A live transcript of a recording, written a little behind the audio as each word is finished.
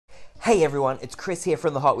Hey everyone, it's Chris here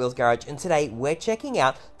from the Hot Wheels Garage, and today we're checking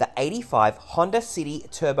out the 85 Honda City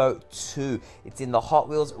Turbo 2. It's in the Hot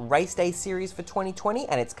Wheels Race Day series for 2020,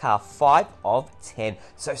 and it's car 5 of 10.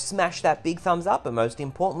 So smash that big thumbs up, and most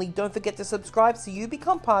importantly, don't forget to subscribe so you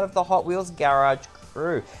become part of the Hot Wheels Garage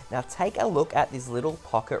crew. Now take a look at this little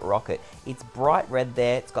pocket rocket. It's bright red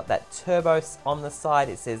there, it's got that turbo on the side,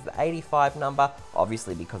 it says the 85 number,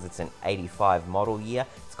 obviously because it's an 85 model year.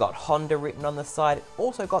 It's got Honda written on the side. It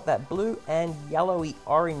also got that blue and yellowy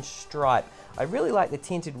orange stripe. I really like the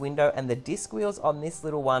tinted window, and the disc wheels on this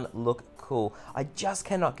little one look cool. I just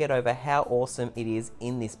cannot get over how awesome it is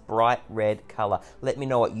in this bright red color. Let me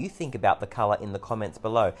know what you think about the color in the comments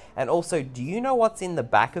below. And also, do you know what's in the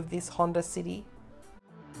back of this Honda City?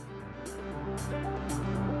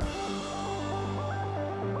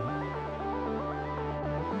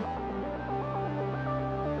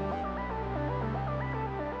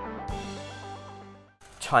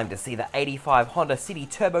 Time to see the 85 Honda City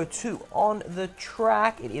Turbo 2 on the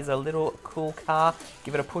track. It is a little cool car.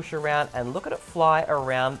 Give it a push around and look at it fly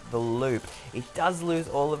around the loop. It does lose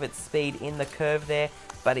all of its speed in the curve there,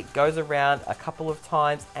 but it goes around a couple of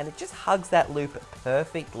times and it just hugs that loop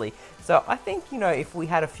perfectly. So I think, you know, if we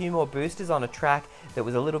had a few more boosters on a track that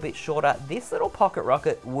was a little bit shorter, this little pocket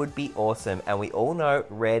rocket would be awesome, and we all know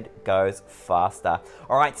red goes faster.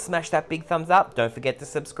 Alright, smash that big thumbs up, don't forget to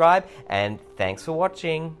subscribe, and thanks for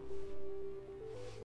watching.